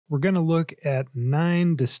we're going to look at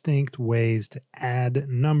 9 distinct ways to add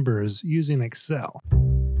numbers using Excel.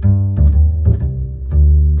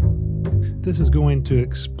 This is going to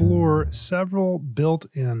explore several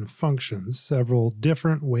built-in functions, several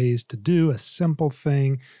different ways to do a simple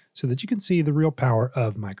thing so that you can see the real power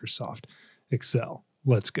of Microsoft Excel.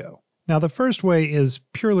 Let's go. Now, the first way is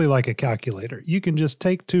purely like a calculator. You can just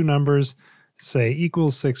take two numbers, say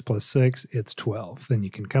equals 6 plus 6, it's 12. Then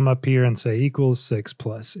you can come up here and say equals 6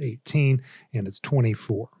 plus 18, and it's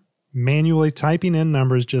 24. Manually typing in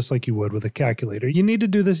numbers just like you would with a calculator. You need to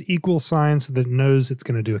do this equal sign so that it knows it's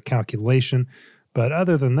going to do a calculation. But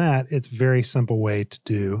other than that, it's a very simple way to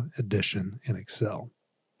do addition in Excel.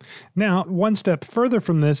 Now, one step further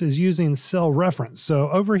from this is using cell reference. So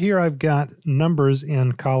over here, I've got numbers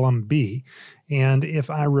in column B. And if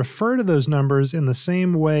I refer to those numbers in the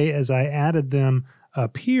same way as I added them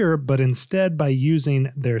up here, but instead by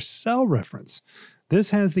using their cell reference, this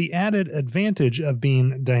has the added advantage of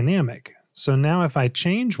being dynamic. So now if I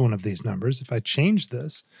change one of these numbers, if I change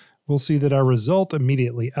this, we'll see that our result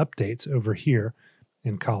immediately updates over here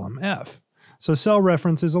in column F. So cell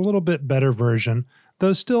reference is a little bit better version,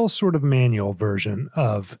 though still sort of manual version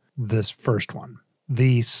of this first one.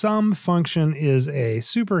 The sum function is a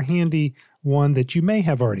super handy one that you may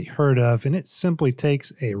have already heard of, and it simply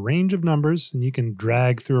takes a range of numbers, and you can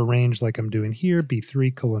drag through a range like I'm doing here,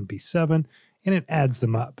 B3 colon B7, and it adds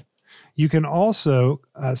them up. You can also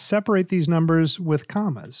separate these numbers with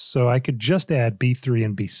commas. So I could just add B3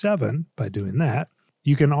 and B7 by doing that.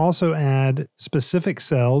 You can also add specific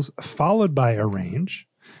cells followed by a range.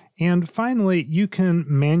 And finally, you can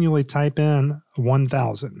manually type in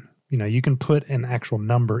 1000. You can put an actual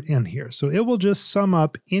number in here. So it will just sum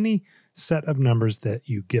up any set of numbers that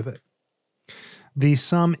you give it. The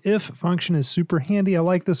sumif function is super handy. I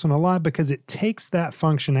like this one a lot because it takes that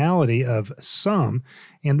functionality of sum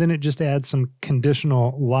and then it just adds some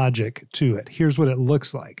conditional logic to it. Here's what it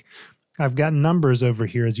looks like. I've got numbers over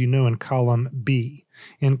here, as you know, in column B.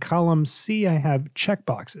 In column C, I have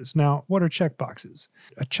checkboxes. Now, what are checkboxes?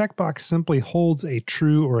 A checkbox simply holds a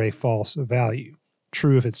true or a false value.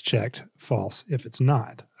 True if it's checked, false if it's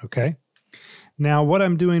not, okay? Now, what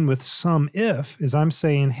I'm doing with sumif is I'm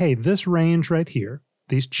saying, hey, this range right here,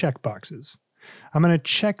 these checkboxes, I'm going to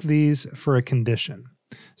check these for a condition.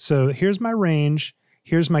 So here's my range,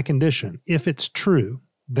 here's my condition. If it's true,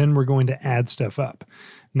 then we're going to add stuff up.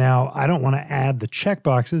 Now, I don't want to add the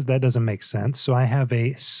checkboxes. That doesn't make sense. So I have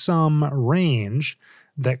a sum range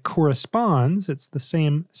that corresponds. It's the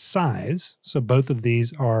same size. So both of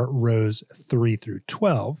these are rows 3 through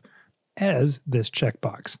 12 as this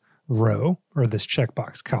checkbox row or this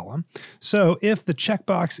checkbox column. So if the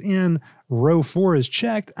checkbox in row 4 is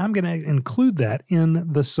checked, I'm going to include that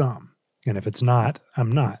in the sum. And if it's not,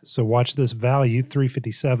 I'm not. So watch this value,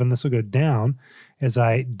 357. This will go down as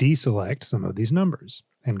I deselect some of these numbers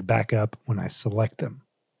and back up when I select them.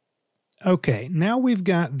 Okay, now we've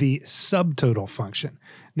got the subtotal function.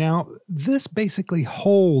 Now, this basically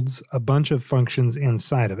holds a bunch of functions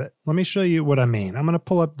inside of it. Let me show you what I mean. I'm going to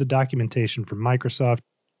pull up the documentation from Microsoft.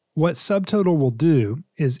 What subtotal will do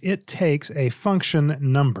is it takes a function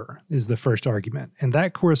number is the first argument, and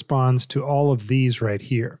that corresponds to all of these right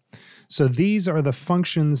here. So these are the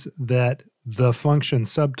functions that the function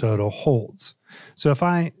subtotal holds. So if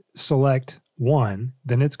I select 1,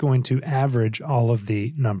 then it's going to average all of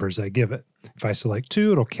the numbers I give it. If I select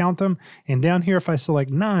 2, it'll count them. And down here, if I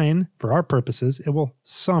select 9, for our purposes, it will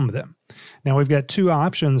sum them. Now we've got two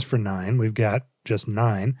options for 9. We've got just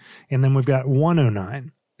 9, and then we've got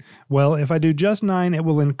 109. Well, if I do just 9, it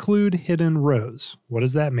will include hidden rows. What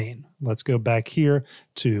does that mean? Let's go back here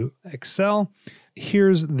to Excel.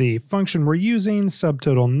 Here's the function we're using,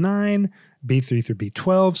 subtotal 9, B3 through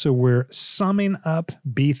B12. So we're summing up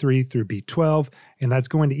B3 through B12, and that's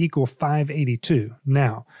going to equal 582.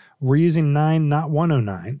 Now, we're using 9, not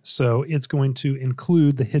 109, so it's going to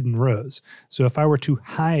include the hidden rows. So if I were to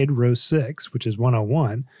hide row 6, which is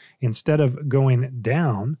 101, instead of going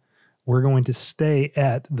down, we're going to stay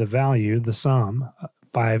at the value, the sum,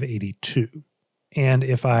 582. And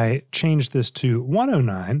if I change this to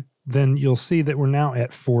 109, then you'll see that we're now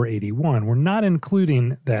at 481. We're not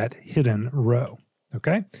including that hidden row,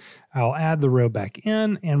 okay? I'll add the row back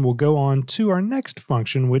in, and we'll go on to our next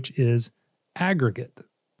function, which is aggregate.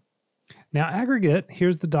 Now, aggregate,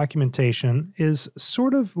 here's the documentation, is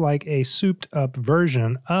sort of like a souped-up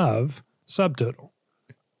version of subtotal.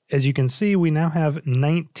 As you can see, we now have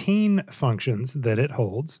 19 functions that it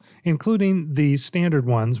holds, including the standard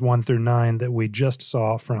ones, 1 through 9, that we just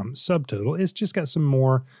saw from subtotal. It's just got some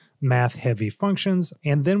more math-heavy functions,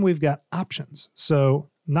 and then we've got options. So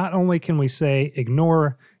not only can we say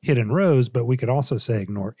ignore hidden rows, but we could also say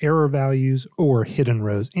ignore error values or hidden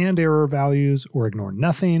rows and error values or ignore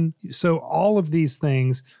nothing. So all of these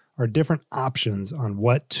things are different options on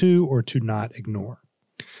what to or to not ignore.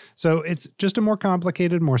 So it's just a more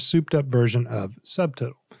complicated, more souped up version of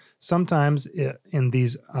subtotal. Sometimes in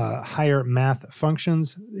these higher math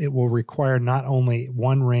functions, it will require not only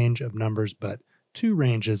one range of numbers, but two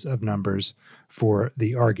ranges of numbers for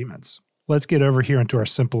the arguments. Let's get over here into our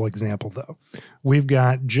simple example though. We've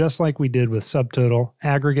got, just like we did with subtotal,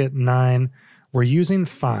 aggregate 9. We're using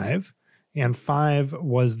 5, and 5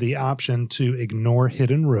 was the option to ignore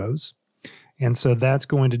hidden rows. And so that's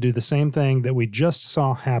going to do the same thing that we just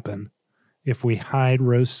saw happen. If we hide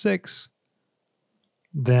row 6,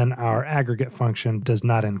 then our aggregate function does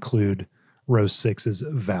not include row 6's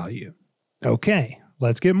value. Okay,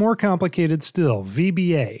 let's get more complicated still.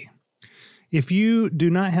 VBA. If you do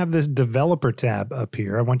not have this developer tab up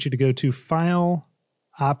here, I want you to go to File,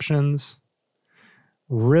 Options,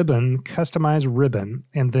 Ribbon, Customize Ribbon,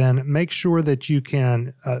 and then make sure that you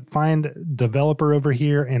can find developer over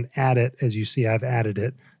here and add it. As you see, I've added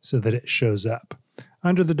it so that it shows up.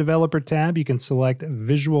 Under the developer tab, you can select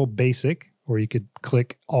Visual Basic, or you could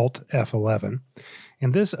click Alt F11.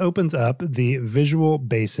 And this opens up the Visual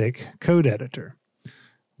Basic code editor.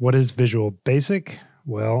 What is Visual Basic?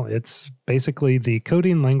 Well, it's basically the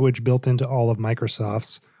coding language built into all of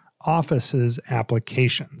Microsoft's Office's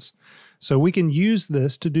applications. So we can use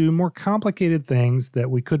this to do more complicated things that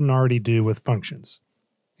we couldn't already do with functions.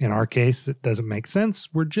 In our case, it doesn't make sense.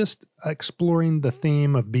 We're just exploring the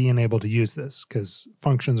theme of being able to use this because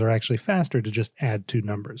functions are actually faster to just add two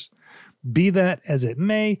numbers. Be that as it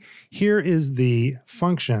may, here is the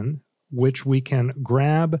function which we can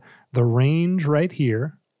grab the range right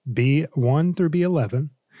here, B1 through B11.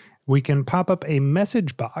 We can pop up a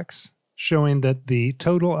message box showing that the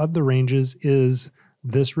total of the ranges is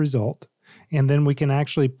this result, and then we can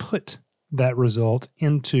actually put that result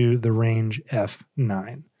into the range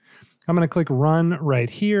F9. I'm going to click Run right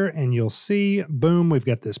here, and you'll see, boom, we've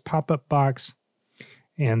got this pop-up box,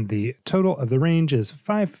 and the total of the range is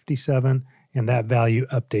 557, and that value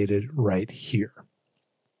updated right here.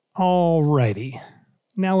 Alrighty.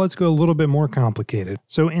 Now let's go a little bit more complicated.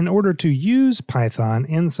 So in order to use Python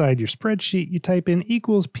inside your spreadsheet, you type in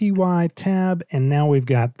 =py tab, and now we've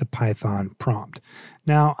got the Python prompt.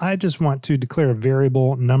 Now I just want to declare a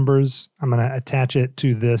variable numbers. I'm going to attach it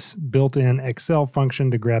to this built-in Excel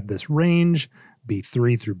function to grab this range,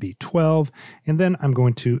 B3 through B12, and then I'm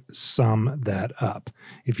going to sum that up.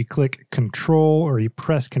 If you click Control or you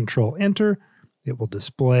press Control Enter, it will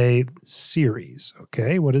display series.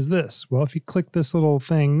 Okay, what is this? Well, if you click this little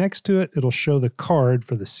thing next to it, it'll show the card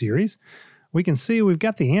for the series. We can see we've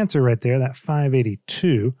got the answer right there, that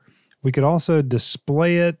 582. We could also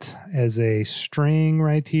display it as a string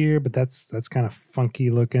right here, but that's kind of funky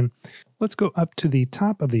looking. Let's go up to the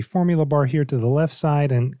top of the formula bar here to the left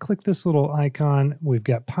side and click this little icon. We've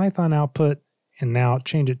got Python output, and now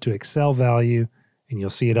change it to Excel value, and you'll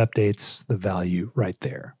see it updates the value right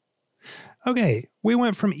there. Okay, we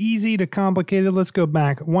went from easy to complicated. Let's go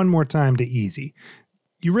back one more time to easy.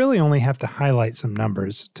 You really only have to highlight some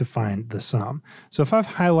numbers to find the sum. So if I've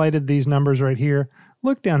highlighted these numbers right here,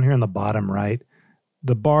 look down here in the bottom right.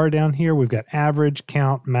 The bar down here, we've got average,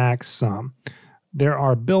 count, max, sum. There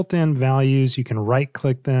are built-in values. You can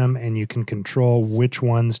right-click them, and you can control which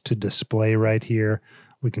ones to display right here.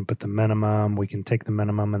 We can put the minimum. We can take the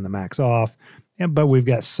minimum and the max off. But we've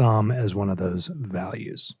got sum as one of those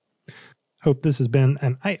values. Hope this has been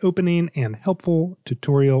an eye-opening and helpful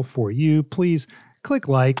tutorial for you. Please click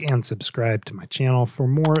like and subscribe to my channel for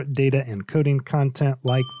more data and coding content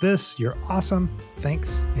like this. You're awesome.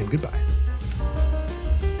 Thanks and goodbye.